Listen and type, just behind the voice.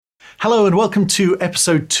Hello and welcome to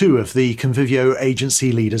episode 2 of the Convivio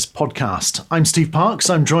Agency Leaders podcast. I'm Steve Parks.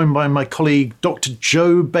 I'm joined by my colleague, Dr.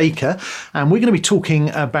 Joe Baker, and we're going to be talking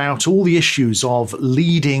about all the issues of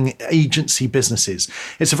leading agency businesses.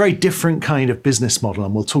 It's a very different kind of business model,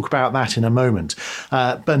 and we'll talk about that in a moment.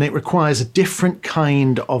 But it requires a different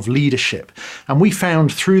kind of leadership. And we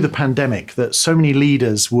found through the pandemic that so many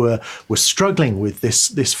leaders were struggling with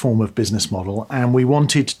this form of business model, and we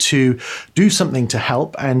wanted to do something to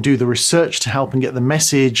help and do the research to help and get the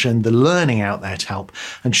message and the learning out there to help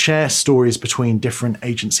and share stories between different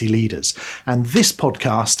agency leaders. And this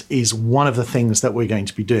podcast is one of the things that we're going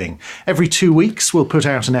to be doing. Every 2 weeks, we'll put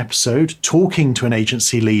out an episode talking to an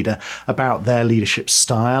agency leader about their leadership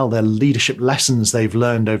style, their leadership lessons they've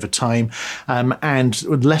learned over time,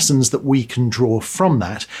 and lessons that we can draw from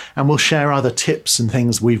that. And we'll share other tips and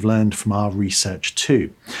things we've learned from our research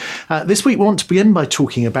too. This week, we want to begin by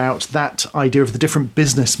talking about that idea of the different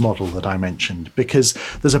business model that I mentioned, because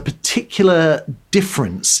there's a particular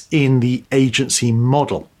difference in the agency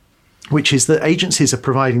model, which is that agencies are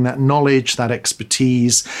providing that knowledge, that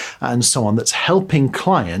expertise, and so on, that's helping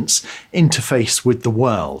clients interface with the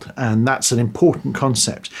world. And that's an important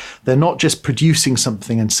concept. They're not just producing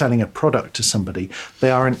something and selling a product to somebody.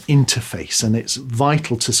 They are an interface, and it's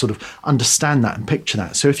vital to sort of understand that and picture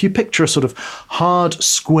that. So if you picture a sort of hard,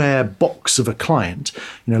 square box of a client,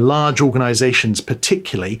 large organizations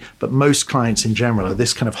particularly, but most clients in general are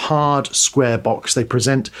this kind of hard, square box. They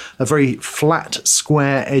present a very flat,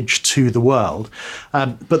 square edge to the world,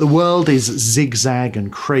 but the world is zigzag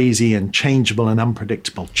and crazy and changeable and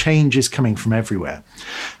unpredictable. Change is coming from everywhere,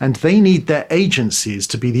 and they need their agencies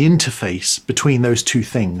to be the interface between those two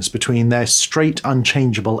things, between their straight,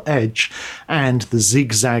 unchangeable edge and the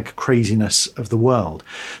zigzag craziness of the world.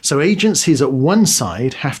 So agencies at one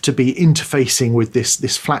side have to be interfacing with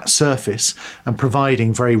this flat surface and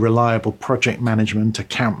providing very reliable project management,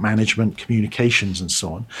 account management, communications, and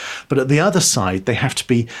so on. But at the other side, they have to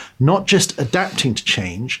be not just adapting to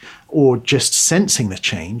change or just sensing the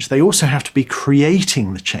change, they also have to be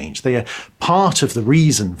creating the change. They are part of the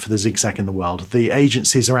reason for the zigzag in the world. The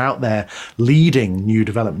agencies are out there leading new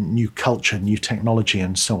development, new culture, new technology,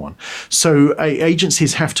 and so on. So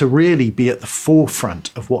agencies have to really be at the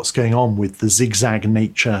forefront of what's going on with the zigzag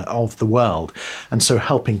nature of the world, and so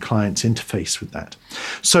helping clients interface with that.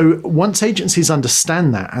 So once agencies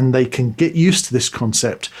understand that, and they can get used to this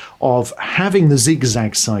concept of having the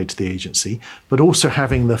zigzag side to the agency, but also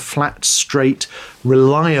having the flat, straight,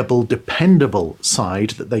 reliable, dependable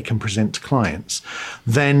side that they can present to clients,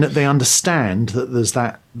 then they understand that there's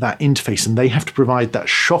that interface, and they have to provide that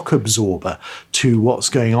shock absorber to what's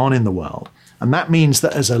going on in the world. And that means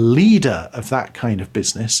that as a leader of that kind of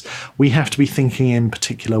business, we have to be thinking in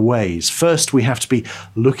particular ways. First, we have to be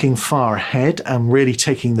looking far ahead and really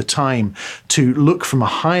taking the time to look from a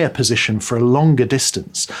higher position for a longer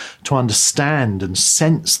distance to understand and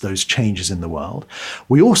sense those changes in the world.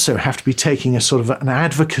 We also have to be taking a sort of an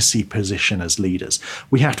advocacy position as leaders.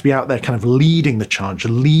 We have to be out there kind of leading the charge,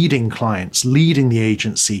 leading clients, leading the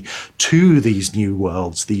agency to these new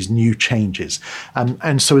worlds, these new changes.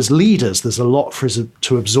 And so as leaders, there's a lot for us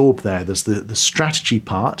to absorb there. There's the strategy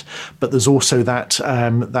part, but there's also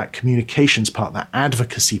that communications part, that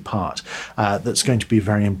advocacy part that's going to be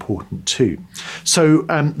very important too. So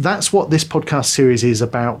that's what this podcast series is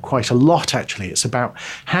about quite a lot, actually. It's about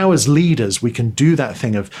how as leaders we can do that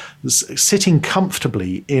thing of sitting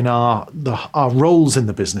comfortably in our roles in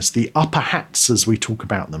the business, the upper hats as we talk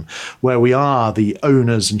about them, where we are the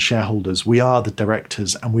owners and shareholders, we are the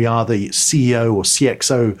directors, and we are the CEO or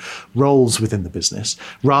CXO roles within the business,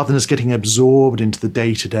 rather than us getting absorbed into the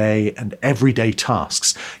day-to-day and everyday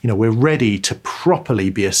tasks. We're ready to properly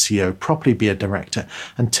be a CEO, properly be a director,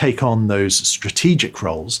 and take on those strategic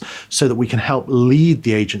roles so that we can help lead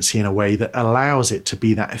the agency in a way that allows it to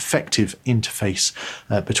be that effective interface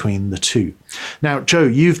between the two. Now, Joe,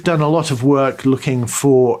 you've done a lot of work looking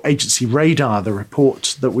for Agency Radar, the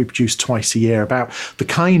report that we produce twice a year about the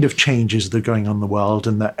kind of changes that are going on in the world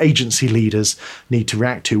and that agency leaders need to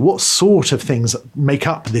react to. What sort of things make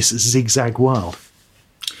up this zigzag world?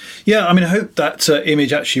 Yeah, I hope that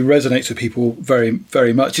image actually resonates with people very,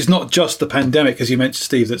 very much. It's not just the pandemic, as you mentioned,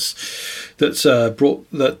 Steve, that's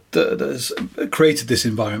created this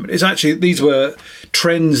environment. It's actually, these were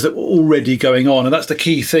trends that were already going on, and that's the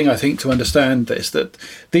key thing, I think, to understand this, that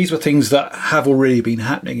these were things that have already been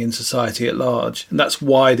happening in society at large, and that's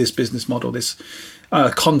why this business model, this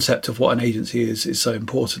concept of what an agency is so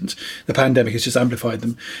important. The pandemic has just amplified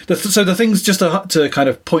them. So the things, just to kind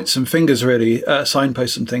of point some fingers, really,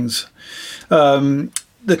 signpost some things.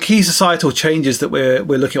 The key societal changes that we're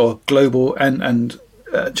looking at, or global and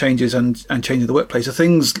changes and changing the workplace are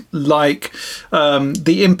things like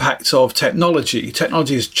the impact of technology.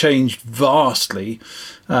 Technology has changed vastly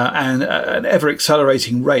and at an ever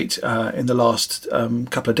accelerating rate in the last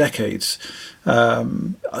couple of decades.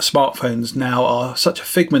 Smartphones now are such a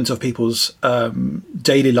figment of people's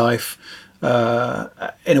daily life in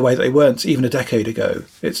a way that they weren't even a decade ago.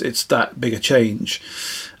 It's that big a change.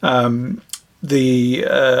 The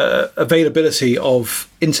availability of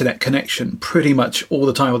internet connection pretty much all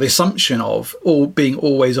the time, or the assumption of all being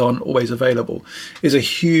always on, always available, is a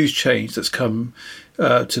huge change that's come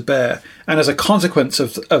to bear. And as a consequence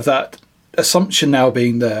of that assumption now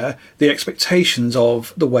being there, the expectations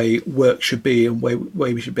of the way work should be and way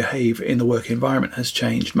we should behave in the work environment has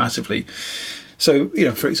changed massively. So,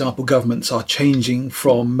 for example, governments are changing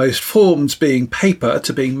from most forms being paper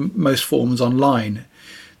to being most forms online.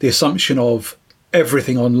 The assumption of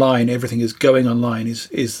everything online, everything is going online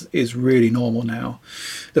is really normal now.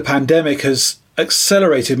 The pandemic has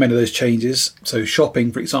accelerated many of those changes. So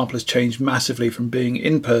shopping, for example, has changed massively from being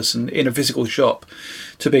in person in a physical shop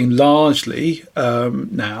to being largely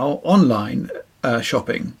now online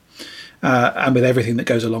shopping. And with everything that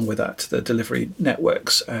goes along with that, the delivery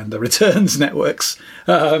networks and the returns networks,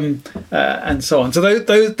 and so on. So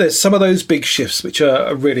there's some of those big shifts which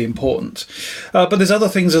are really important. But there's other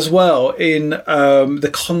things as well in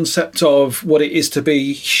the concept of what it is to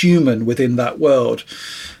be human within that world.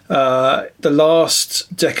 The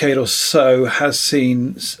last decade or so has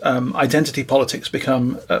seen identity politics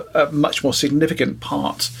become a much more significant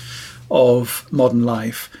part of modern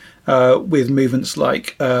life. With movements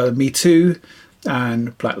like Me Too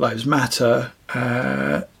and Black Lives Matter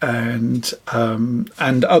and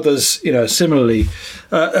others, similarly,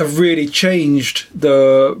 have really changed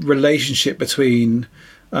the relationship between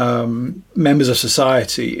members of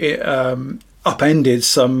society. It upended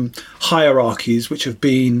some hierarchies which have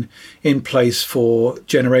been in place for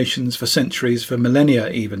generations, for centuries, for millennia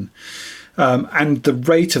even. And the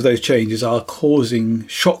rate of those changes are causing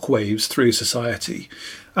shockwaves through society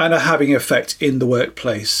and are having effect in the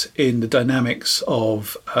workplace, in the dynamics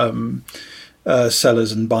of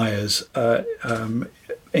sellers and buyers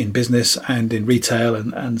in business and in retail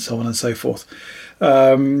and so on and so forth.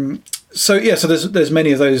 So there's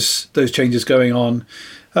many of those changes going on.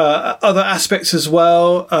 Other aspects as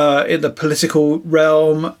well in the political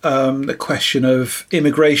realm, the question of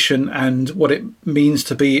immigration and what it means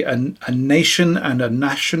to be a nation and a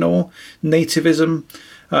national nativism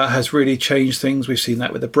has really changed things. We've seen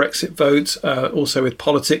that with the Brexit vote, also with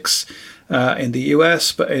politics in the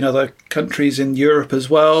US, but in other countries in Europe as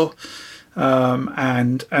well,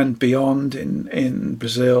 and beyond in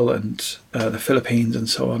Brazil and the Philippines and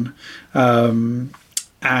so on.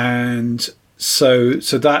 So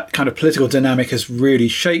that kind of political dynamic is really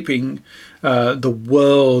shaping the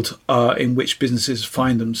world in which businesses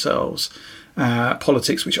find themselves.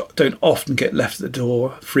 Politics, which don't often get left at the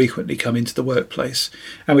door, frequently come into the workplace.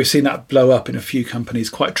 And we've seen that blow up in a few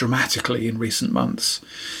companies quite dramatically in recent months.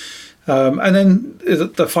 And then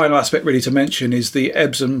the final aspect really to mention is the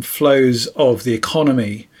ebbs and flows of the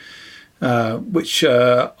economy, which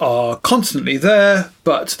are constantly there,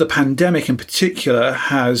 but the pandemic in particular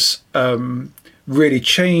has really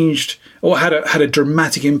changed or had a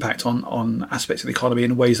dramatic impact on aspects of the economy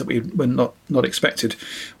in ways that we were not expected.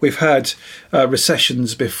 We've had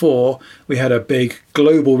recessions before. We had a big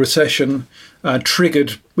global recession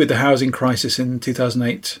triggered with the housing crisis in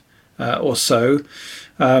 2008 or so.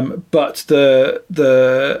 But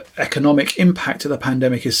the economic impact of the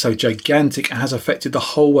pandemic is so gigantic and has affected the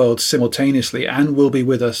whole world simultaneously and will be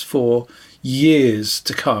with us for years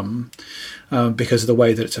to come because of the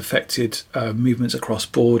way that it's affected movements across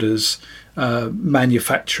borders,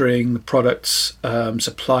 manufacturing, products,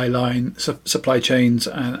 supply chains,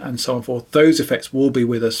 and so on forth. Those effects will be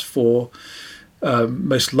with us for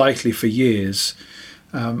most likely for years,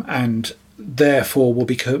 and therefore will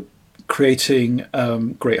be creating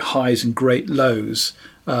great highs and great lows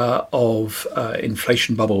of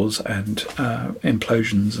inflation bubbles and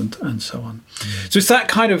implosions and so on. So it's that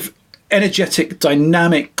kind of energetic,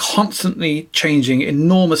 dynamic, constantly changing,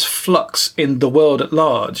 enormous flux in the world at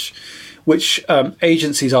large, which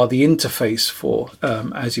agencies are the interface for,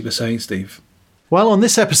 as you were saying, Steve. Well, on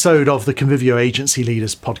this episode of the Convivio Agency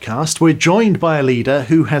Leaders podcast, we're joined by a leader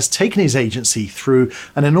who has taken his agency through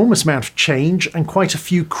an enormous amount of change and quite a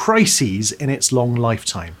few crises in its long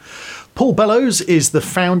lifetime. Paul Bellows is the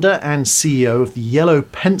founder and CEO of the Yellow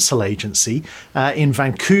Pencil Agency in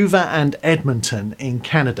Vancouver and Edmonton in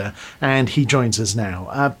Canada, and he joins us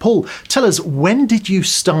now. Paul, tell us, when did you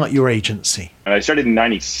start your agency? I started in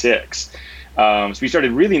 96. So we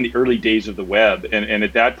started really in the early days of the web, and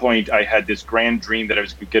at that point, I had this grand dream that I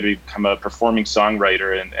was going to become a performing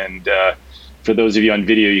songwriter. And for those of you on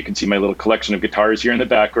video, you can see my little collection of guitars here in the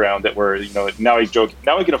background. That were, now I joke,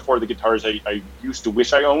 now I can afford the guitars I used to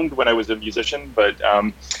wish I owned when I was a musician. But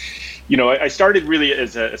I started really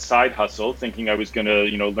as a side hustle, thinking I was going to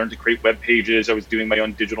learn to create web pages. I was doing my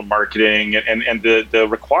own digital marketing, and the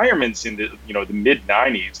requirements in the the mid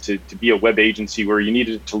 '90s to be a web agency were you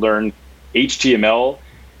needed to learn HTML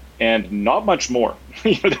and not much more,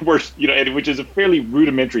 which is a fairly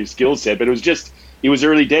rudimentary skill set, but it was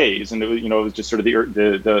early days, and it was just sort of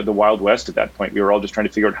the Wild West at that point. We were all just trying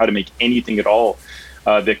to figure out how to make anything at all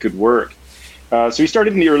that could work. So we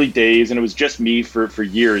started in the early days, and it was just me for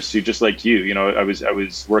years. So just like you, I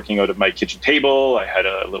was working out of my kitchen table. I had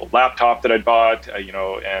a little laptop that I bought,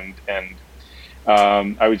 and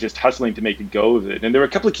I was just hustling to make a go of it. And there were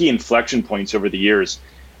a couple of key inflection points over the years.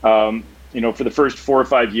 For the first 4 or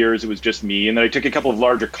 5 years, it was just me. And then I took a couple of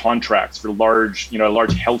larger contracts for a large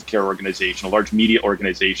healthcare organization, a large media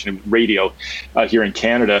organization, radio here in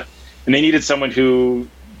Canada. And they needed someone who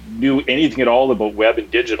knew anything at all about web and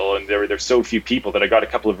digital. And there's so few people that I got a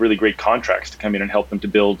couple of really great contracts to come in and help them to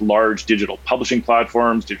build large digital publishing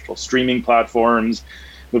platforms, digital streaming platforms,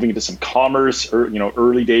 moving into some commerce, or,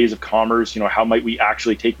 early days of commerce. How might we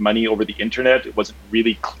actually take money over the internet? It wasn't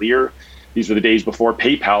really clear. These were the days before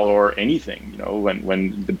PayPal or anything,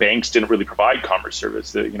 when the banks didn't really provide commerce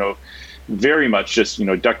service, very much just,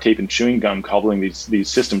 duct tape and chewing gum cobbling these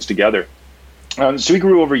systems together. So we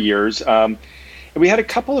grew over years. And we had a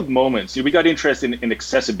couple of moments. We got interested in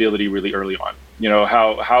accessibility really early on,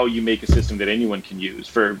 how you make a system that anyone can use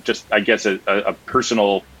for just, I guess, a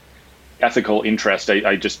personal ethical interest.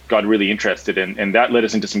 I just got really interested in, and that led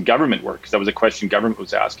us into some government work, because that was a question government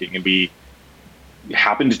was asking. And we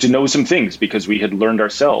happened to know some things because we had learned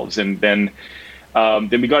ourselves. And then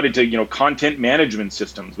we got into content management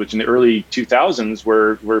systems, which in the early 2000s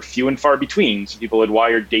were few and far between. So people had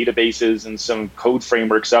wired databases and some code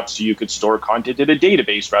frameworks up so you could store content in a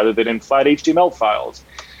database rather than in flat HTML files.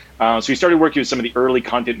 So we started working with some of the early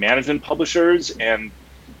content management publishers, and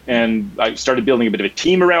I started building a bit of a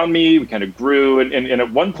team around me. We kind of grew, and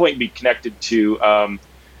at one point we connected to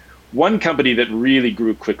one company that really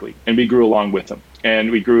grew quickly, and we grew along with them.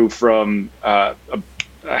 And we grew from a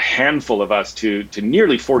handful of us to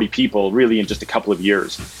nearly 40 people, really in just a couple of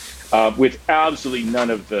years, with absolutely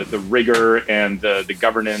none of the rigor and the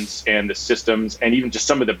governance and the systems, and even just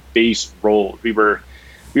some of the base roles. We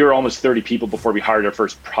were almost 30 people before we hired our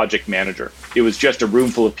first project manager. It was just a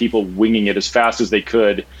room full of people winging it as fast as they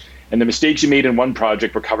could. And the mistakes you made in one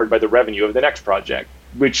project were covered by the revenue of the next project,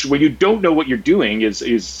 which, when you don't know what you're doing,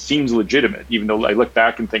 seems legitimate, even though I look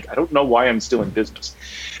back and think, I don't know why I'm still in business.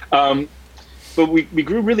 But we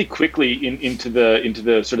grew really quickly into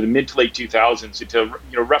the sort of the mid to late 2000s into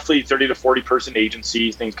roughly 30 to 40 person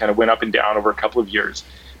agencies. Things kind of went up and down over a couple of years.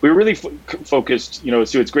 We were really focused,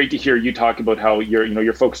 so it's great to hear you talk about how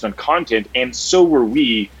you're focused on content, and so were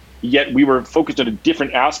we. Yet we were focused on a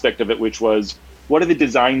different aspect of it, which was, what are the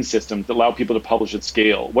design systems that allow people to publish at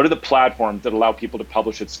scale? What are the platforms that allow people to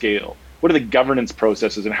publish at scale? What are the governance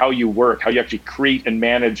processes and how you work, how you actually create and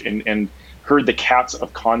manage and herd the cats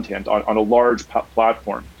of content on a large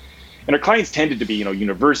platform? And our clients tended to be,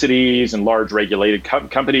 universities and large regulated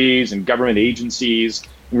companies and government agencies.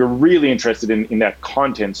 We were really interested in that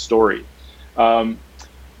content story. And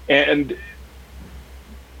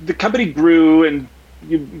the company grew, and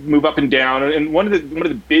you move up and down. And one of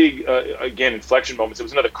the big, again, inflection moments, it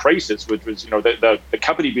was another crisis, which was, the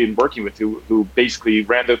company we'd been working with, who basically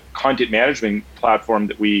ran the content management platform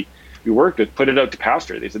that we worked with, put it out to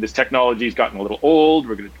pasture. They said, this technology's gotten a little old.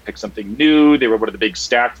 We're going to pick something new. They were one of the big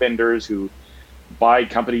stack vendors who buy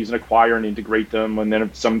companies and acquire and integrate them, and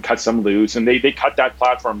then some cut some loose, and they cut that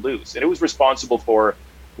platform loose. And it was responsible for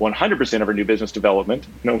 100% of our new business development,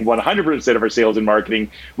 100% of our sales and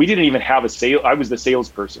marketing. We didn't even have a sale. I was the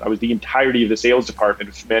salesperson. I was the entirety of the sales department,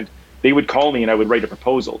 which meant they would call me and I would write a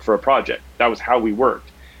proposal for a project. That was how we worked,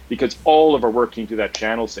 because all of our work came through that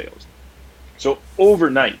channel sales. So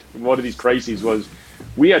overnight, one of these crises was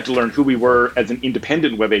we had to learn who we were as an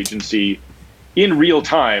independent web agency in real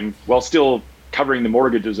time, while still covering the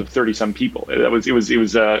mortgages of 30-some people.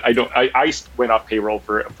 I went off payroll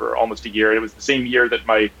for almost a year. It was the same year that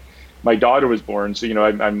my daughter was born. So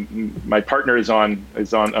my partner is on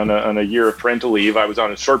a year of parental leave. I was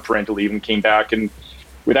on a short parental leave and came back, and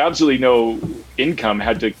with absolutely no income,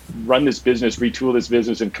 had to run this business, retool this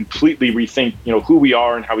business, and completely rethink who we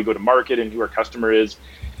are and how we go to market and who our customer is.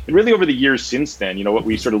 And really over the years since then, what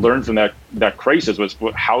we sort of learned from that crisis was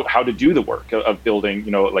how to do the work of building,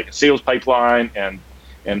 like a sales pipeline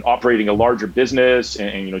and operating a larger business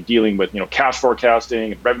and dealing with, cash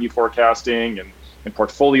forecasting and revenue forecasting and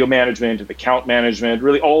portfolio management and account management,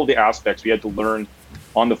 really all the aspects we had to learn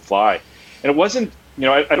on the fly. And it wasn't,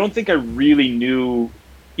 I don't think I really knew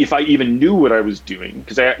if I even knew what I was doing,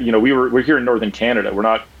 because we're here in Northern Canada. We're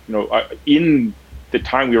not, in the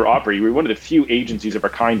time we were operating, we were one of the few agencies of our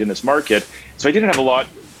kind in this market. So I didn't have a lot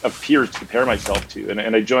of peers to compare myself to.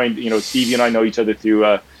 And I joined, Stevie and I know each other through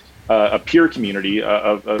a peer community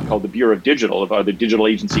called the Bureau of Digital, of the digital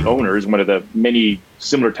agency owners, one of the many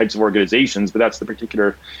similar types of organizations, but that's the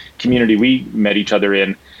particular community we met each other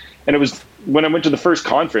in. And it was when I went to the first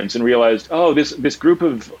conference and realized, this group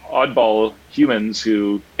of oddball humans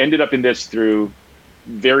who ended up in this through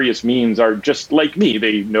various means are just like me.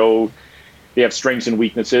 They have strengths and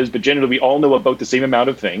weaknesses, but generally we all know about the same amount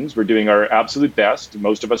of things. We're doing our absolute best.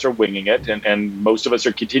 Most of us are winging it, and most of us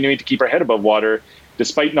are continuing to keep our head above water,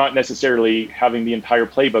 despite not necessarily having the entire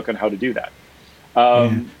playbook on how to do that.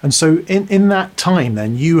 And so in that time,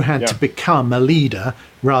 then, you had to become a leader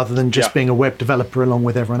rather than just being a web developer along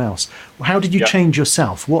with everyone else. How did you change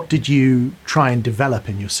yourself? What did you try and develop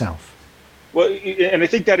in yourself? Well, and I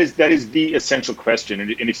think that is the essential question.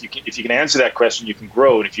 And if you can answer that question, you can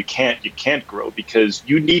grow. And if you can't grow, because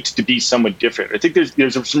you need to be somewhat different. I think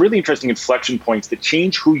there's some really interesting inflection points that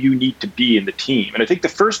change who you need to be in the team. And I think the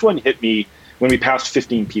first one hit me when we passed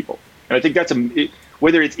 15 people. And I think that's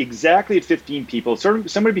whether it's exactly at 15 people,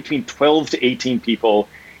 somewhere between 12 to 18 people,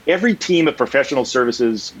 every team of professional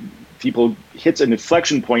services people hits an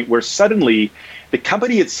inflection point where suddenly the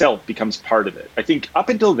company itself becomes part of it. I think up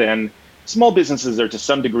until then, small businesses are to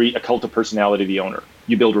some degree a cult of personality of the owner.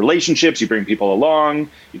 You build relationships, you bring people along,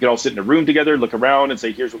 you can all sit in a room together, look around and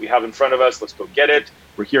say, here's what we have in front of us, let's go get it.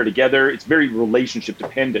 We're here together. It's very relationship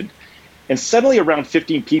dependent. And suddenly around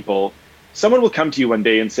 15 people, someone will come to you one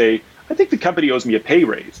day and say, I think the company owes me a pay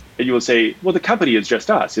raise. And you will say, well, the company is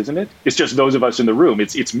just us, isn't it? It's just those of us in the room.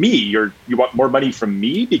 It's me. You want more money from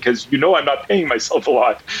me because I'm not paying myself a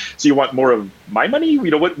lot. So you want more of my money?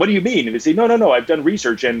 What do you mean? And they say, no, I've done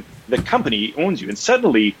research and the company owns you. And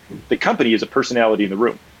suddenly the company is a personality in the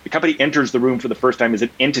room. The company enters the room for the first time as an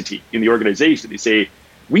entity in the organization. They say,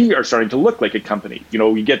 we are starting to look like a company.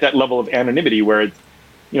 We get that level of anonymity where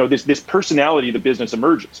this personality of the business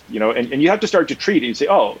emerges, and you have to start to treat it. You say,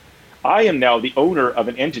 I am now the owner of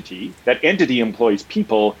an entity. That entity employs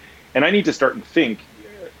people, and I need to start and think,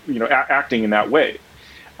 acting in that way.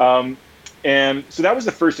 And so that was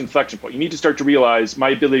the first inflection point. You need to start to realize my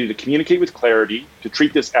ability to communicate with clarity, to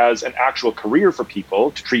treat this as an actual career for people,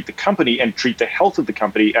 to treat the company and treat the health of the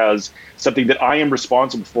company as something that I am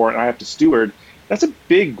responsible for and I have to steward. That's a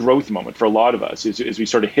big growth moment for a lot of us as we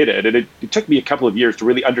sort of hit it. And it took me a couple of years to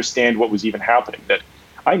really understand what was even happening, that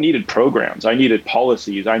I needed programs, I needed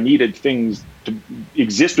policies, I needed things to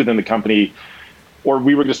exist within the company, or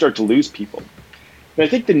we were going to start to lose people. And I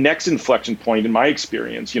think the next inflection point in my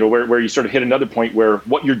experience, where you sort of hit another point where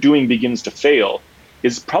what you're doing begins to fail,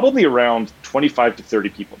 is probably around 25 to 30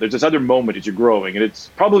 people. There's this other moment as you're growing, and it's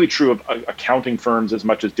probably true of accounting firms as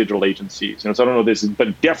much as digital agencies. So I don't know this,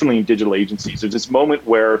 but definitely in digital agencies, there's this moment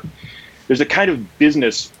where there's a kind of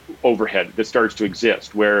business overhead that starts to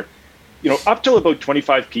exist where up till about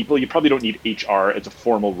 25 people, you probably don't need HR as a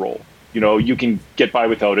formal role. You can get by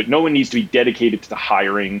without it. No one needs to be dedicated to the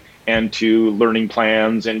hiring and to learning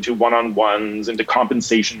plans and to one-on-ones and to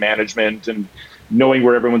compensation management and knowing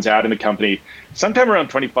where everyone's at in the company. Sometime around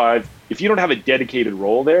 25, if you don't have a dedicated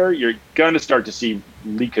role there, you're going to start to see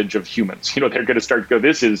leakage of humans. They're going to start to go,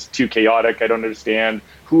 this is too chaotic. I don't understand.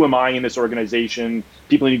 Who am I in this organization?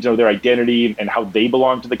 People need to know their identity and how they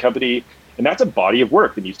belong to the company. And that's a body of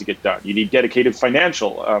work that needs to get done. You need dedicated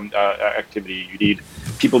financial activity. You need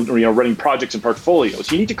people running projects and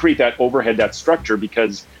portfolios. You need to create that overhead, that structure,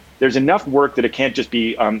 because there's enough work that it can't just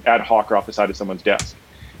be ad hoc or off the side of someone's desk.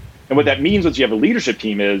 And what that means once you have a leadership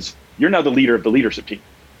team is you're now the leader of the leadership team.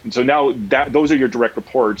 And so now those are your direct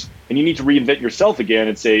reports, and you need to reinvent yourself again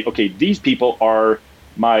and say, okay, these people are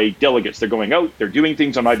my delegates. They're going out, they're doing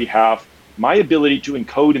things on my behalf. My ability to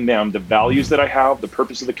encode in them the values that I have, the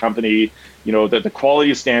purpose of the company, the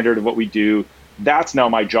quality standard of what we do, that's now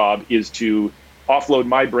my job, is to offload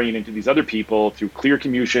my brain into these other people through clear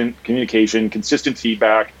communication, consistent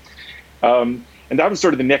feedback. And that was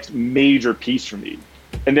sort of the next major piece for me.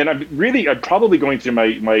 And then I'm probably going through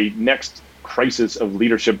my next crisis of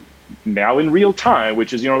leadership now in real time,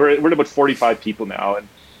 which is, we're at about 45 people now.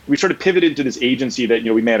 we sort of pivoted to this agency that,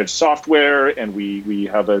 we manage software, and we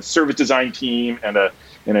have a service design team and an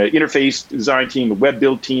interface design team, a web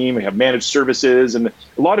build team. We have managed services and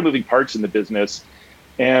a lot of moving parts in the business.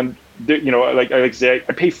 And like I say,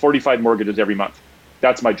 I pay 45 mortgages every month.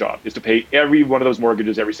 That's my job, is to pay every one of those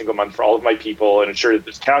mortgages every single month for all of my people and ensure that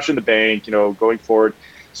there's cash in the bank, going forward.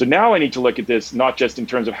 So now I need to look at this not just in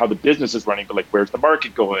terms of how the business is running, but like, where's the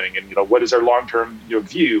market going, and what is our long-term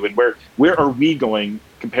view, and where are we going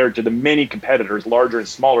compared to the many competitors, larger and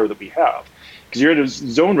smaller, that we have? Because you're in a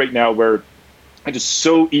zone right now where it's just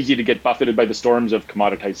so easy to get buffeted by the storms of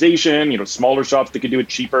commoditization, smaller shops that could do it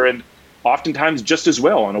cheaper and oftentimes just as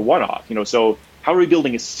well on a one-off. So how are we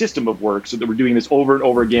building a system of work so that we're doing this over and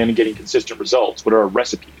over again and getting consistent results? What are our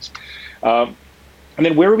recipes? And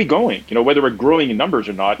then where are we going? Whether we're growing in numbers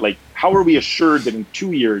or not, like, how are we assured that in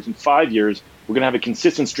 2 years, in 5 years, we're going to have a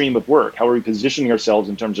consistent stream of work? How are we positioning ourselves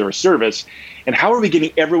in terms of our service? And how are we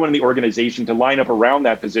getting everyone in the organization to line up around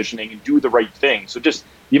that positioning and do the right thing? So just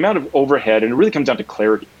the amount of overhead, and it really comes down to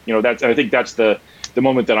clarity. I think that's the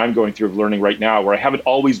moment that I'm going through of learning right now, where I haven't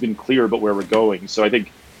always been clear about where we're going. So I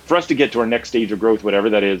think for us to get to our next stage of growth, whatever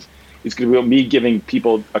that is, it's going to be me giving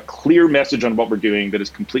people a clear message on what we're doing that is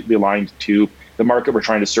completely aligned to the market we're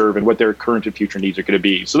trying to serve and what their current and future needs are going to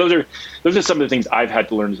be. So those are some of the things I've had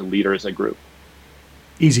to learn as a leader as I grew.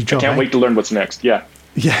 Easy job. I can't wait to learn what's next. Yeah.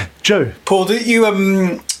 Yeah, Joe. Paul,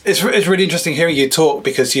 it's really interesting hearing you talk,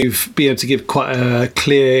 because you've been able to give quite a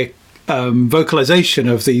clear vocalization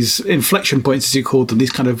of these inflection points, as you called them,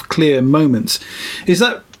 these kind of clear moments. Is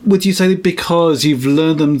that, would you say, because you've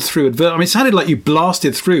learned them through it sounded like you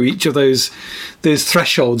blasted through each of those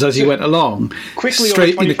thresholds as you went along, quickly,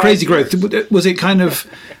 straight into crazy growth? Was it kind of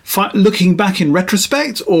looking back in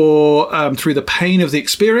retrospect, or through the pain of the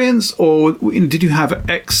experience, or did you have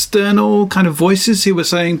external kind of voices who were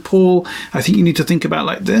saying, Paul, I think you need to think about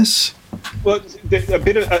like this? Well, a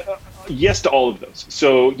bit of yes to all of those.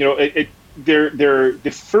 So they're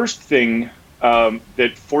the first thing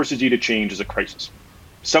that forces you to change is a crisis.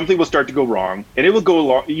 Something will start to go wrong, and it will go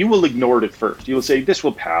along. You will ignore it at first. You will say, this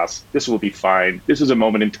will pass. This will be fine. This is a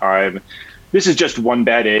moment in time. This is just one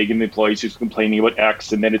bad egg in the employees who's complaining about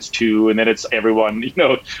X, and then it's two, and then it's everyone,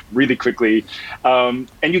 really quickly. And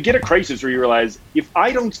you get a crisis where you realize, if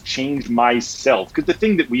I don't change myself, because the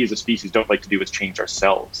thing that we as a species don't like to do is change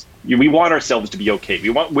ourselves. We want ourselves to be okay.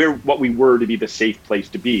 We want what we were to be the safe place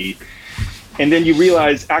to be. And then you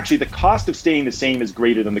realize, actually, the cost of staying the same is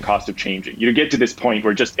greater than the cost of changing. You get to this point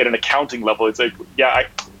where just at an accounting level, it's like,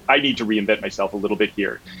 I need to reinvent myself a little bit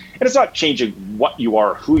here. And it's not changing what you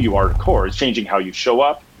are, who you are at core. It's changing how you show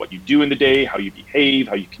up, what you do in the day, how you behave,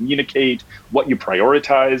 how you communicate, what you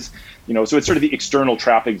prioritize. So it's sort of the external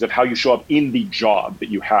trappings of how you show up in the job that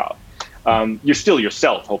you have. You're still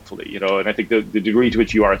yourself, hopefully, and I think the degree to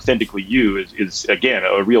which you are authentically you is again,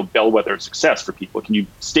 a real bellwether of success for people. Can you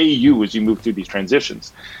stay you as you move through these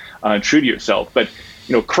transitions, true to yourself? But,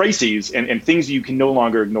 crises and things you can no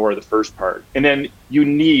longer ignore are the first part. And then you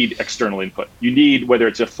need external input. You need, whether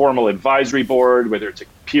it's a formal advisory board, whether it's a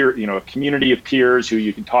peer, a community of peers who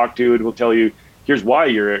you can talk to and will tell you, here's why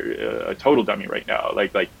you're a total dummy right now.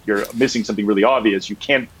 Like you're missing something really obvious. You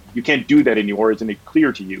can't do that anymore. Isn't it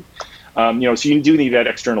clear to you? So you do need that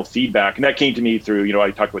external feedback. And that came to me through,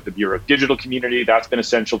 I talked about the Bureau of Digital Community. That's been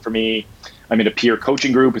essential for me. I'm in a peer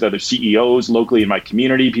coaching group with other CEOs locally in my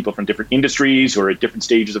community, people from different industries who are at different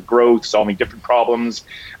stages of growth, solving different problems.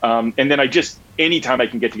 And then anytime I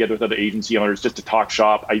can get together with other agency owners just to talk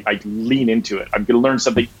shop, I lean into it. I'm going to learn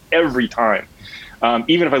something every time.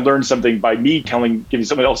 Even if I learn something by me giving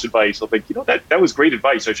someone else advice, I'll think, that was great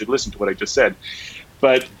advice. I should listen to what I just said.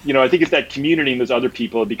 But, I think it's that community and those other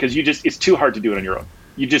people, because it's too hard to do it on your own.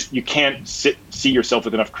 You can't see yourself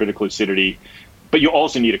with enough critical lucidity, but you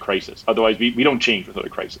also need a crisis. Otherwise, we don't change without a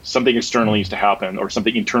crisis. Something external needs to happen, or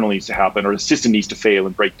something internal needs to happen, or the system needs to fail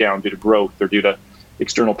and break down due to growth or due to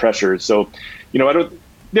external pressures. So,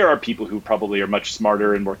 there are people who probably are much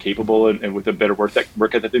smarter and more capable and with a better work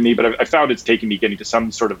ethic than me, but I found it's taken me getting to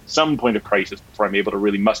some point of crisis before I'm able to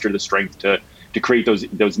really muster the strength to create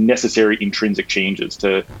those necessary intrinsic changes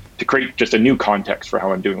to create just a new context for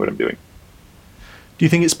how I'm doing what I'm doing. Do you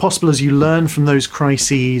think it's possible, as you learn from those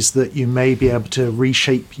crises, that you may be able to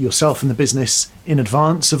reshape yourself and the business in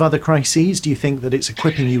advance of other crises? Do you think that it's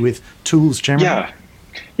equipping you with tools generally?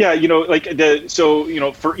 Yeah,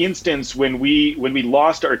 for instance, when we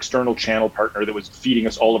lost our external channel partner that was feeding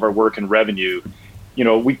us all of our work and revenue,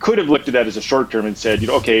 we could have looked at that as a short term and said,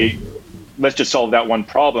 okay, let's just solve that one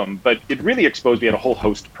problem. But it really exposed me at a whole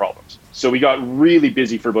host of problems. So we got really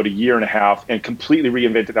busy for about a year and a half and completely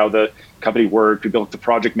reinvented how the company worked. We built the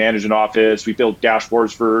project management office. We built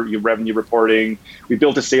dashboards for revenue reporting. We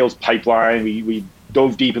built a sales pipeline. We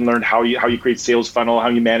dove deep and learned how you create sales funnel, how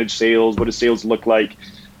you manage sales, what does sales look like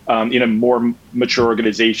in a more mature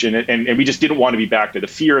organization. And we just didn't want to be back there. The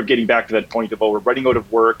fear of getting back to that point of, we're running out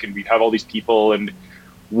of work and we have all these people, and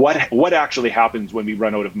what actually happens when we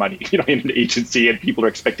run out of money, in an agency and people are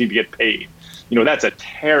expecting to get paid. That's a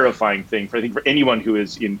terrifying thing for anyone who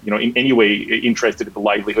is in any way interested in the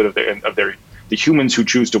livelihood of the humans who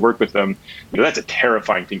choose to work with them. That's a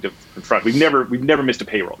terrifying thing to confront. We've never missed a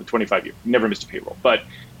payroll in 25 years. We've never missed a payroll. But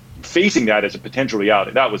facing that as a potential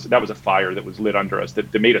reality, that was a fire that was lit under us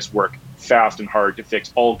that made us work fast and hard to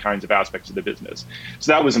fix all kinds of aspects of the business.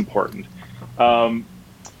 So that was important.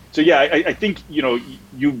 So yeah, I think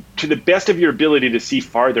you to the best of your ability to see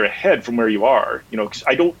farther ahead from where you are. Because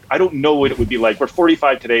I don't know what it would be like. We're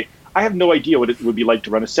 45 today. I have no idea what it would be like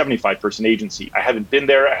to run a 75-person agency. I haven't been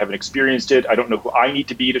there. I haven't experienced it. I don't know who I need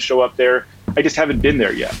to be to show up there. I just haven't been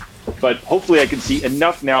there yet. But hopefully, I can see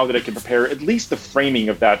enough now that I can prepare at least the framing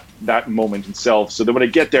of that moment itself, so that when I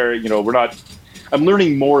get there, I'm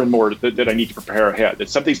learning more and more that I need to prepare ahead. That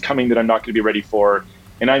something's coming that I'm not going to be ready for.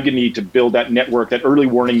 And I'm going to need to build that network, that early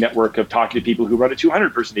warning network of talking to people who run a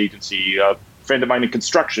 200-person agency, a friend of mine in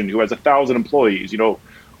construction who has 1,000 employees.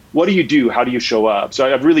 What do you do? How do you show up?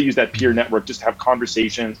 So I've really used that peer network just to have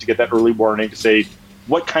conversations, to get that early warning, to say,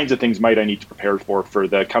 what kinds of things might I need to prepare for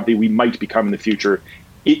the company we might become in the future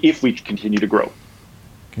if we continue to grow.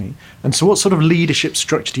 Okay. And so what sort of leadership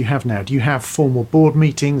structure do you have now? Do you have formal board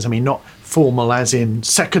meetings? I mean, not formal as in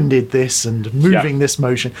seconded this and moving this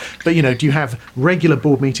motion, but, do you have regular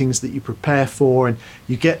board meetings that you prepare for and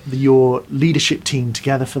you get your leadership team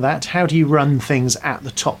together for that? How do you run things at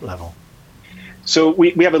the top level? So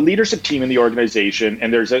we have a leadership team in the organization,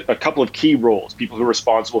 and there's a couple of key roles, people who are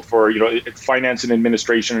responsible for, finance and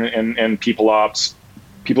administration and people ops,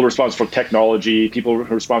 people responsible for technology, people who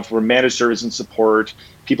are responsible for managed service and support,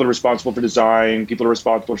 people are responsible for design, people are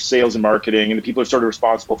responsible for sales and marketing, and the people are sort of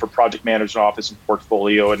responsible for project management office and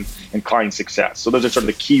portfolio and client success. So those are sort of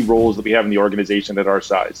the key roles that we have in the organization at our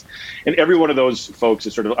size. And every one of those folks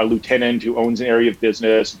is sort of a lieutenant who owns an area of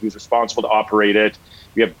business, who's responsible to operate it.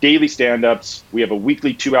 We have daily stand-ups. We have a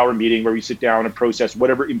weekly 2-hour meeting where we sit down and process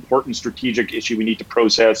whatever important strategic issue we need to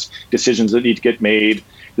process, decisions that need to get made.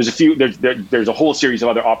 There's a whole series of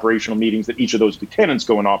other operational meetings that each of those lieutenants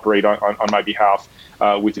go and operate on my behalf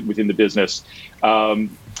within the business. And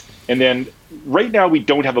then right now we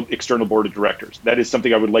don't have an external board of directors. That is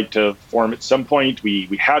something I would like to form at some point.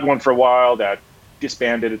 We had one for a while that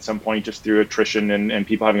disbanded at some point just through attrition and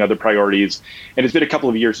people having other priorities. And it's been a couple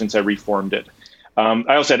of years since I reformed it.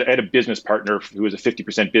 I also had a business partner who was a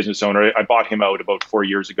 50% business owner. I bought him out about 4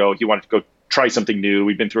 years ago. He wanted to go try something new.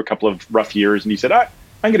 We've been through a couple of rough years, and he said, I'm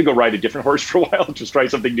going to go ride a different horse for a while, just try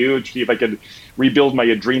something new and see if I can rebuild my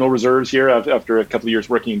adrenal reserves here after a couple of years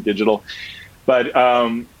working in digital. But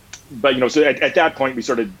so at that point, we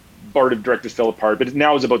sort of, board of directors fell apart, but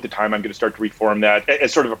now is about the time I'm going to start to reform that.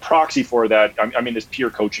 As sort of a proxy for that, I'm in this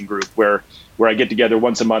peer coaching group where I get together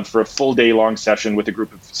once a month for a full day long session with a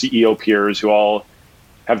group of CEO peers who all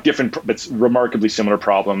have different but remarkably similar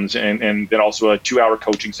problems, and then also a 2-hour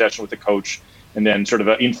coaching session with a coach, and then sort of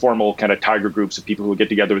an informal kind of tiger groups of people who will get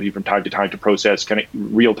together with you from time to time to process kind of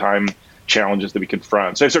real-time challenges that we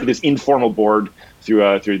confront. So I have sort of this informal board through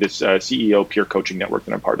this CEO peer coaching network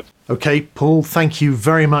that I'm part of. Okay, Paul, thank you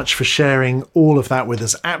very much for sharing all of that with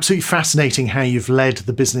us. Absolutely fascinating how you've led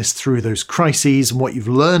the business through those crises and what you've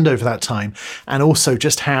learned over that time, and also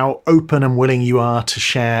just how open and willing you are to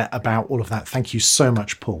share about all of that. Thank you so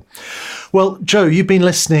much, Paul. Well, Joe, you've been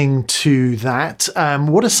listening to that.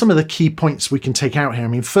 What are some of the key points we can take out here? I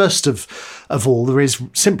mean, first of all, there is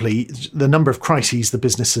simply the number of crises the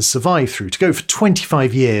business has survived through. To go for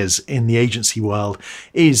 25 years in the agency world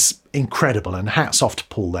is incredible, and hats off to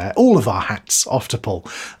Paul there. All of our hats off to Paul to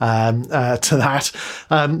that,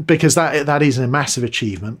 because that is a massive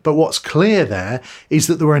achievement. But what's clear there is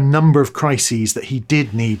that there were a number of crises that he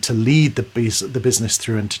did need to lead the business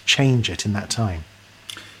through and to change it in that time.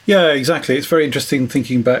 Yeah, exactly. It's very interesting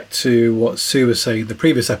thinking back to what Sue was saying in the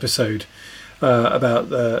previous episode about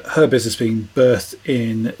her business being birthed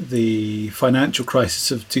in the financial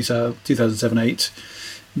crisis of 2007-8,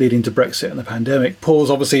 leading to Brexit and the pandemic. Paul's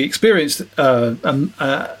obviously experienced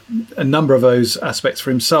a number of those aspects for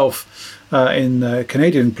himself in the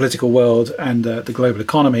Canadian political world and the global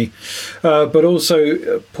economy. But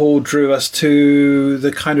also Paul drew us to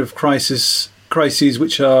the kind of crisis crises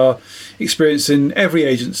which are experienced in every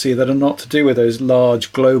agency that are not to do with those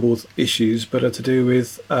large global issues, but are to do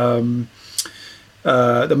with the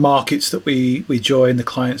markets that we join, the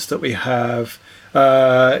clients that we have.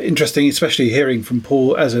 Interesting, especially hearing from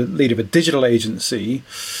Paul as a leader of a digital agency,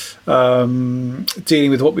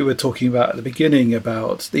 dealing with what we were talking about at the beginning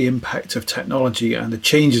about the impact of technology and the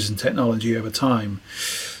changes in technology over time.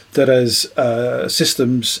 That as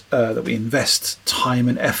systems that we invest time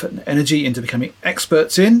and effort and energy into becoming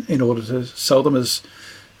experts in order to sell them as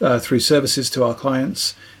through services to our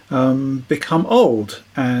clients, become old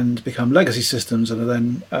and become legacy systems and are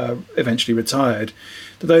then eventually retired,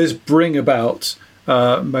 that those bring about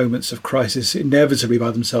moments of crisis inevitably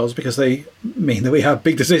by themselves, because they mean that we have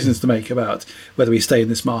big decisions to make about whether we stay in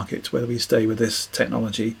this market, whether we stay with this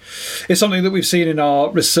technology. It's something that we've seen in our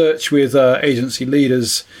research with agency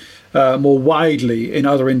leaders more widely in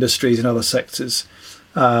other industries, in other sectors,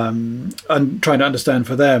 and trying to understand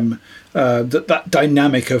for them that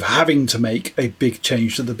dynamic of having to make a big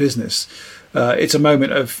change to the business. It's a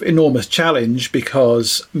moment of enormous challenge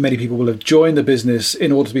because many people will have joined the business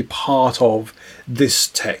in order to be part of this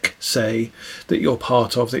tech, say, that you're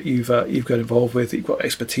part of, that you've got involved with, that you've got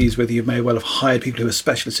expertise with. You may well have hired people who are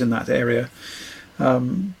specialists in that area.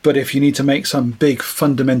 But if you need to make some big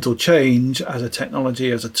fundamental change as a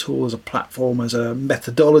technology, as a tool, as a platform, as a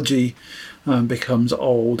methodology becomes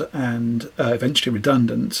old and eventually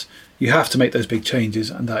redundant, you have to make those big changes,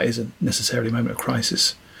 and that isn't necessarily a moment of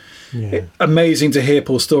crisis. Yeah. Amazing to hear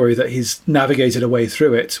Paul's story that he's navigated a way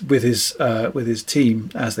through it with his team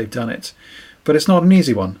as they've done it, but it's not an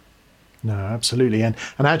easy one. No, absolutely. And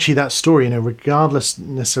actually that story, regardless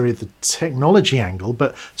necessarily of the technology angle,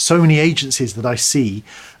 but so many agencies that I see,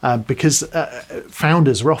 because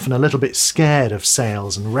founders are often a little bit scared of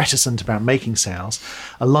sales and reticent about making sales,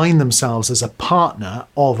 align themselves as a partner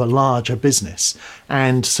of a larger business.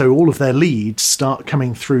 And so all of their leads start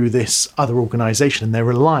coming through this other organization, and they're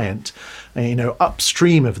reliant,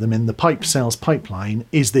 upstream of them in the sales pipeline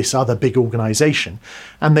is this other big organization.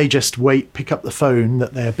 And they just pick up the phone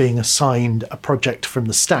that they're being assigned a project from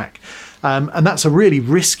the stack. And that's a really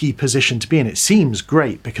risky position to be in. It seems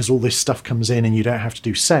great because all this stuff comes in and you don't have to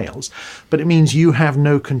do sales, but it means you have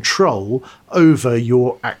no control over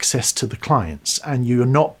your access to the clients, and you're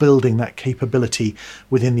not building that capability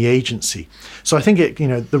within the agency. So I think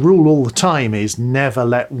the rule all the time is never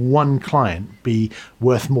let one client be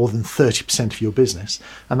worth more than 30% of your business.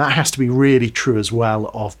 And that has to be really true as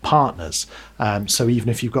well of partners. So even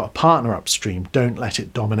if you've got a partner upstream, don't let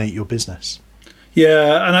it dominate your business.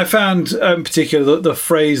 Yeah, and I found in particular the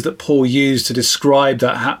phrase that Paul used to describe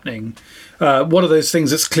that happening. One of those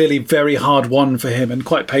things that's clearly very hard won for him and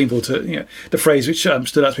quite painful to, the phrase which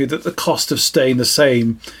stood out to me, that the cost of staying the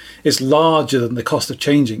same is larger than the cost of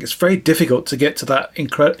changing. It's very difficult to get to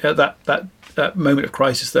that moment of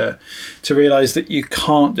crisis there, to realise that you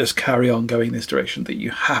can't just carry on going this direction, that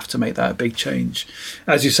you have to make that big change.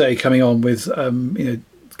 As you say, coming on with,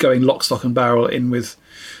 going lock, stock and barrel in with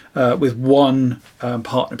one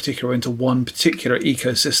partner in particular, into one particular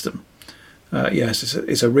ecosystem. Yes,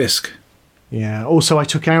 it's a risk. Yeah. Also, I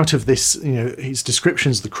took out of this, his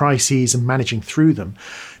descriptions of the crises and managing through them,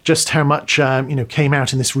 just how much, came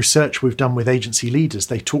out in this research we've done with agency leaders.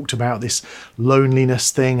 They talked about this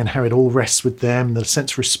loneliness thing and how it all rests with them, the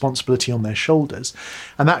sense of responsibility on their shoulders.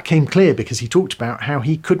 And that came clear because he talked about how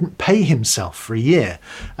he couldn't pay himself for a year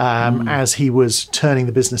as he was turning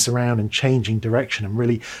the business around and changing direction and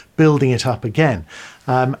really building it up again.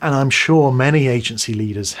 And I'm sure many agency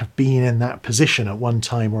leaders have been in that position at one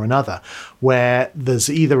time or another, where there's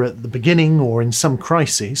either at the beginning or in some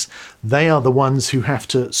crises, they are the ones who have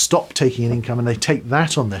to stop taking an income and they take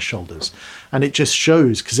that on their shoulders. And it just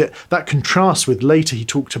shows, because that contrasts with later he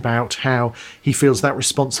talked about how he feels that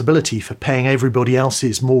responsibility for paying everybody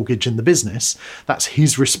else's mortgage in the business. That's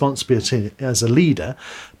his responsibility as a leader.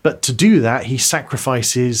 But to do that, he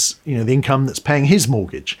sacrifices, the income that's paying his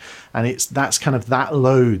mortgage. And that's kind of that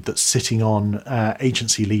load that's sitting on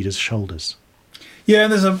agency leaders' shoulders. Yeah,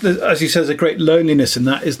 and as you said, there's a great loneliness in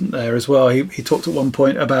that, isn't there, as well? He talked at one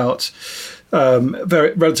point about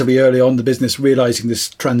very relatively early on the business realising this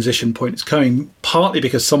transition point is coming, partly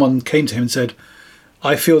because someone came to him and said,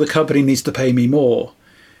 I feel the company needs to pay me more.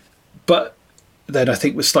 But then I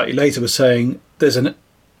think slightly later was saying there's an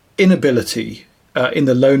inability in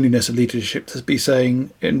the loneliness of leadership to be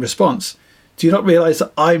saying in response, do you not realise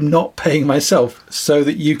that I'm not paying myself so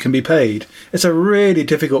that you can be paid? It's a really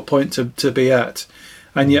difficult point to be at.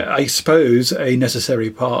 And yet, I suppose, a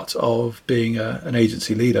necessary part of being an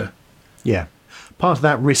agency leader. Yeah. Part of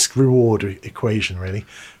that risk-reward equation, really.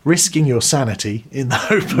 risking your sanity in the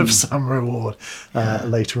hope of some reward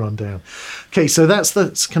later on down. Okay, so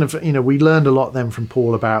that's kind of, we learned a lot then from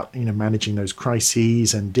Paul about, managing those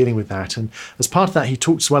crises and dealing with that. And as part of that, he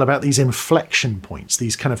talks as well about these inflection points,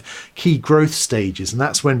 these kind of key growth stages. And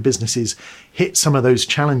that's when businesses hit some of those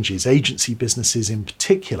challenges, agency businesses in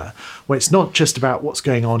particular, where it's not just about what's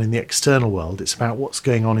going on in the external world, it's about what's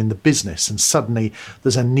going on in the business. And suddenly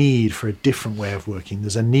there's a need for a different way of working.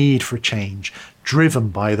 There's a need for a change driven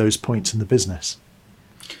by those points in the business.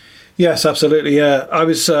 Yes, absolutely. Yeah, I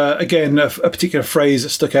was again a particular phrase that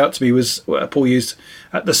stuck out to me was what Paul used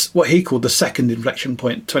at what he called the second inflection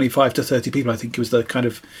point. 25 to 30 people, I think, was the kind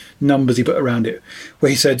of numbers he put around it, where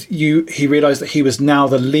he said he realised that he was now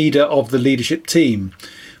the leader of the leadership team,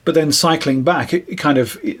 but then cycling back,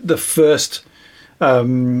 the first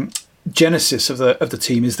genesis of the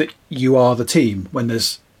team is that you are the team. When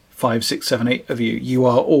there's 5, 6, 7, 8 of you, you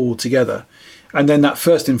are all together. And then that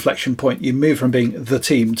first inflection point, you move from being the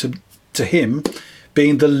team to him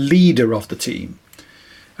being the leader of the team.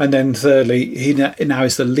 And then thirdly, he now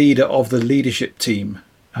is the leader of the leadership team,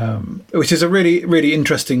 which is a really, really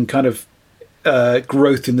interesting kind of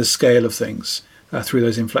growth in the scale of things through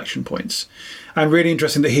those inflection points. And really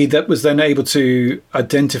interesting that he was then able to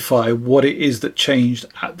identify what it is that changed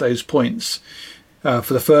at those points.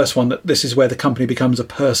 For the first one, that this is where the company becomes a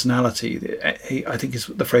personality. I think is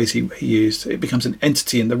the phrase he used. It becomes an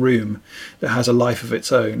entity in the room that has a life of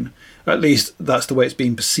its own. At least that's the way it's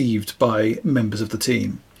being perceived by members of the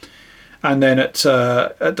team. And then at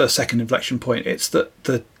the second inflection point, it's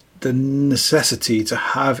the necessity to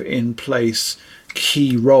have in place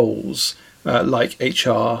key roles like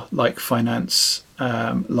HR, like finance,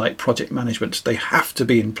 like project management. They have to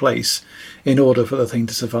be in place in order for the thing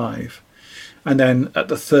to survive. And then at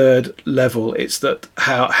the third level, it's that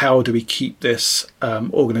how do we keep this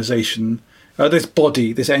organisation, this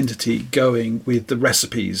body, this entity going with the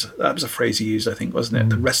recipes? That was a phrase he used, I think, wasn't it?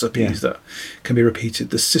 The recipes that can be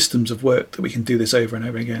repeated, the systems of work that we can do this over and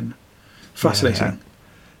over again. Fascinating. Yeah.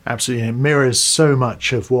 Absolutely. It mirrors so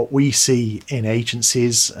much of what we see in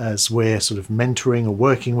agencies as we're sort of mentoring or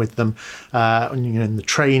working with them, in the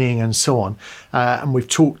training and so on. And we've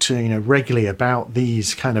talked regularly about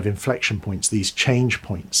these kind of inflection points, these change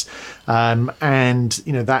points. And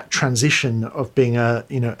that transition of being a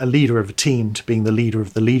leader of a team to being the leader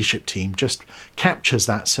of the leadership team just captures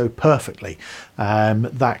that so perfectly,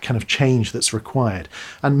 that kind of change that's required.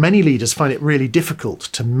 And many leaders find it really difficult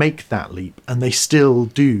to make that leap, and they still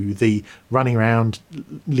do the running around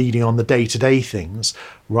leading on the day-to-day things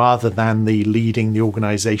rather than the leading the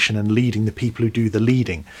organization and leading the people who do the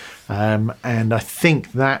leading. And I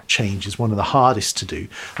think that change is one of the hardest to do.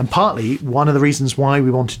 And partly one of the reasons why we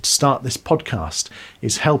wanted to start this podcast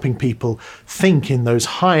is helping people think in those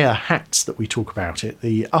higher hats that we talk about it,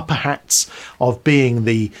 the upper hats of being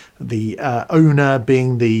the owner,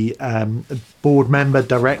 being the board member,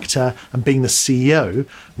 director, and being the CEO,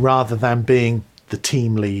 rather than being the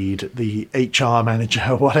team lead, the HR manager,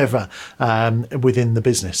 or whatever, within the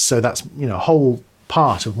business. So that's a whole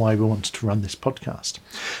part of why we wanted to run this podcast.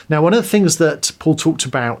 Now, one of the things that Paul talked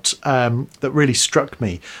about that really struck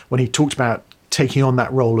me when he talked about taking on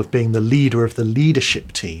that role of being the leader of the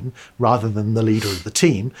leadership team rather than the leader of the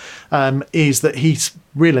team, is that he's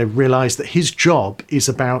really realised that his job is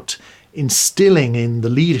about instilling in the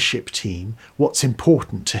leadership team what's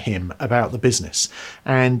important to him about the business.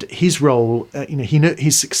 And his role,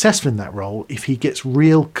 he's successful in that role if he gets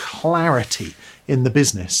real clarity in the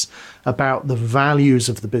business about the values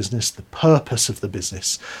of the business, the purpose of the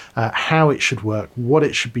business, how it should work, what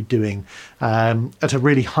it should be doing at a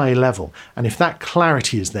really high level. And if that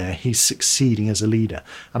clarity is there, he's succeeding as a leader.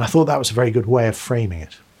 And I thought that was a very good way of framing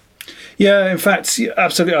it. Yeah, in fact,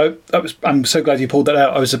 absolutely. I'm so glad you pulled that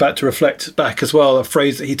out. I was about to reflect back as well, a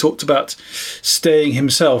phrase that he talked about, staying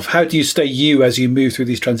himself. How do you stay you as you move through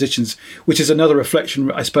these transitions? Which is another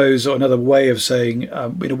reflection, I suppose, or another way of saying,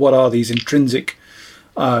 what are these intrinsic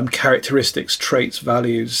characteristics, traits,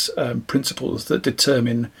 values, principles that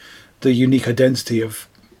determine the unique identity of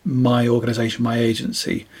my organisation, my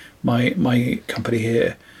agency, my company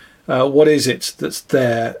here. What is it that's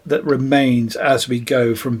there that remains as we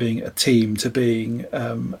go from being a team to being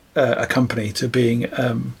a company to being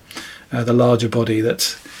the larger body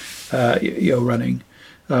that you're running?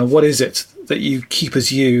 What is it that you keep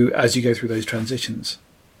as you go through those transitions?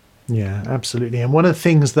 Yeah, absolutely. And one of the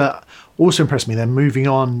things that also impressed me then, moving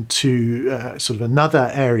on to sort of another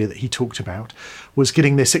area that he talked about, was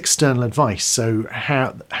getting this external advice. So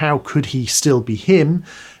how could he still be him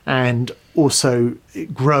and also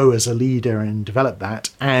grow as a leader and develop that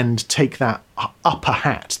and take that upper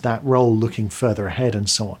hat, that role looking further ahead and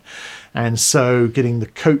so on. And so getting the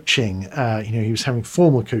coaching, he was having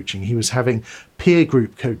formal coaching, he was having peer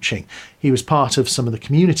group coaching, he was part of some of the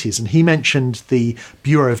communities. And he mentioned the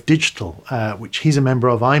Bureau of Digital, which he's a member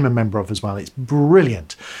of, I'm a member of as well. It's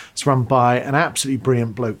brilliant. It's run by an absolutely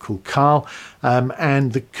brilliant bloke called Carl.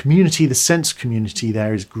 And the community, the Sense community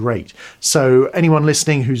there is great. So anyone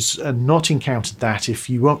listening who's not encountered that, if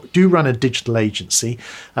you do run a digital agency,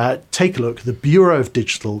 take a look. The Bureau of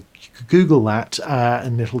Digital, Google that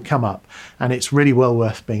and it'll come up, and it's really well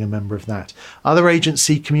worth being a member of that. Other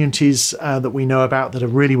agency communities that we know about that are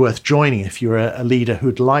really worth joining if you're a leader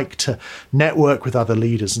who'd like to network with other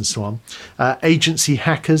leaders and so on. Agency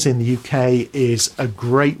Hackers in the UK is a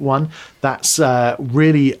great one. That's a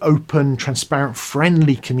really open, transparent,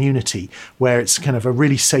 friendly community where it's kind of a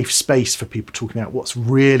really safe space for people talking about what's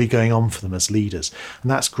really going on for them as leaders.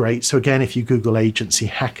 And that's great. So again, if you Google Agency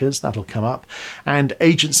Hackers, that'll come up. And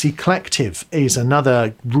Agency Collective is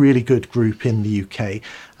another really good group in the UK.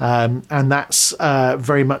 And that's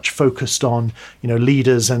very much focused on,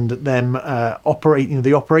 leaders and them operating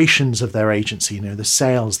the operations of their agency, the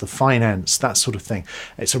sales, the finance, that sort of thing.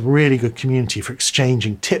 It's a really good community for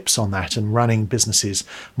exchanging tips on that and running businesses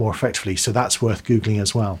more effectively. So that's worth Googling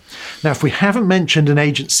as well. Now, if we haven't mentioned an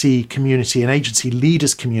agency community, an agency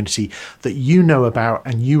leaders community that you know about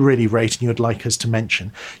and you really rate and you would like us to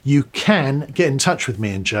mention, you can get in touch with me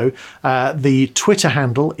and Joe. The Twitter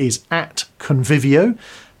handle is @Convivio.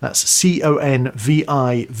 That's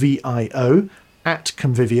CONVIVIO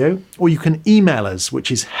 @Convivio, or you can email us, which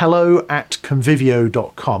is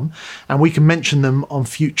hello@convivio.com, and we can mention them on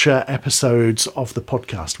future episodes of the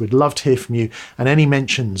podcast. We'd love to hear from you, and any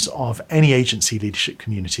mentions of any agency leadership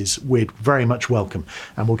communities, we'd very much welcome,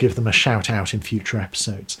 and we'll give them a shout out in future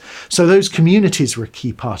episodes. So those communities were a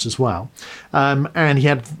key part as well. And he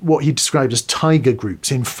had what he described as tiger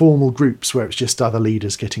groups, informal groups where it's just other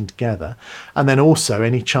leaders getting together. And then also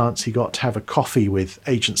any chance he got to have a coffee with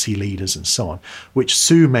agency leaders and so on, which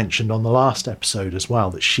Sue mentioned on the last episode as well,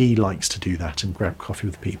 that she likes to do that and grab coffee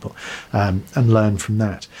with people and learn from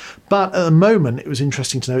that. But at the moment, it was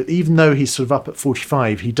interesting to note, even though he's sort of up at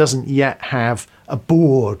 45, he doesn't yet have a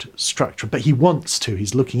board structure, but he wants to.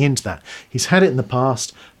 He's looking into that. He's had it in the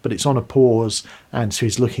past, but it's on a pause, and so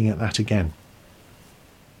he's looking at that again.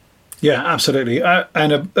 Yeah, absolutely.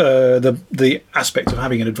 And the aspect of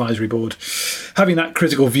having an advisory board, having that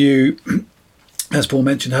critical view, as Paul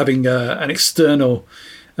mentioned, having an external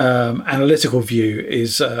analytical view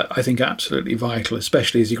is, I think, absolutely vital,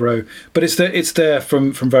 especially as you grow. But it's there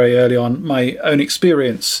from very early on. My own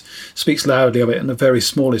experience speaks loudly of it. In the very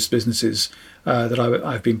smallest businesses that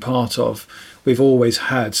I've been part of, we've always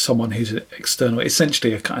had someone who's an external,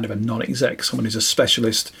 essentially a kind of a non-exec, someone who's a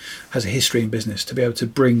specialist, has a history in business, to be able to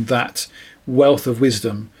bring that wealth of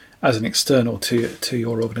wisdom as an external to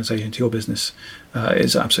your organisation, to your business,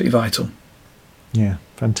 is absolutely vital. Yeah,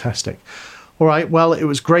 fantastic. All right, well, it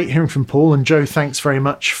was great hearing from Paul, and Joe, thanks very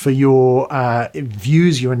much for your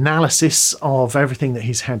views, your analysis of everything that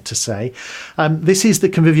he's had to say. This is the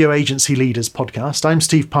Convivio Agency Leaders podcast. I'm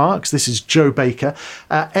Steve Parks. This is Joe Baker.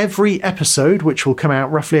 Every episode, which will come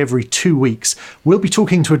out roughly every 2 weeks, we'll be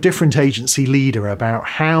talking to a different agency leader about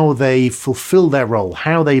how they fulfill their role,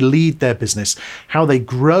 how they lead their business, how they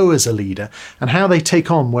grow as a leader, and how they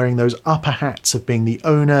take on wearing those upper hats of being the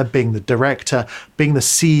owner, being the director, being the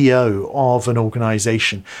CEO of an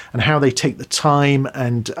organization, and how they take the time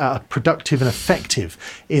and are productive and effective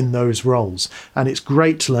in those roles. And it's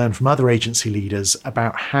great to learn from other agency leaders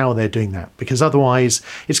about how they're doing that, because otherwise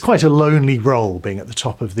it's quite a lonely role being at the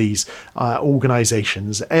top of these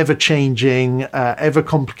organizations, ever changing, ever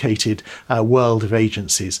complicated world of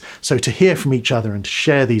agencies. So to hear from each other and to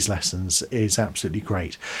share these lessons is absolutely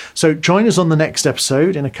great. So join us on the next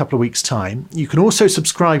episode in a couple of weeks' time. You can also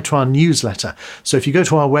subscribe to our newsletter. So if you go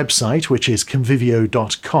to our website, which is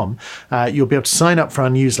convivio.com, you'll be able to sign up for our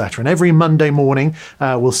newsletter. And every Monday morning,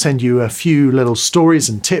 we'll send you a few little stories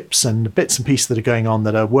and tips and bits and pieces that are going on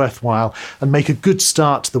that are worthwhile and make a good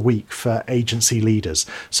start to the week for agency leaders.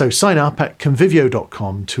 So sign up at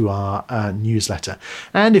convivio.com to our newsletter.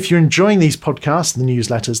 And if you're enjoying these podcasts and the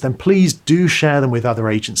newsletters, then please do share them with other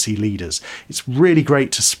agency leaders. It's really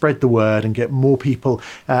great to spread the word and get more people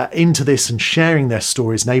into this and sharing their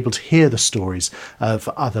stories and able to hear the stories of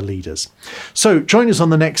other leaders. So join us on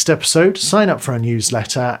the next episode, sign up for our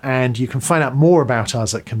newsletter, and you can find out more about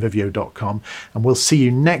us at convivio.com. And we'll see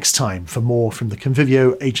you next time for more from the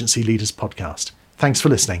Convivio Agency Leaders podcast. Thanks for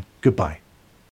listening. Goodbye.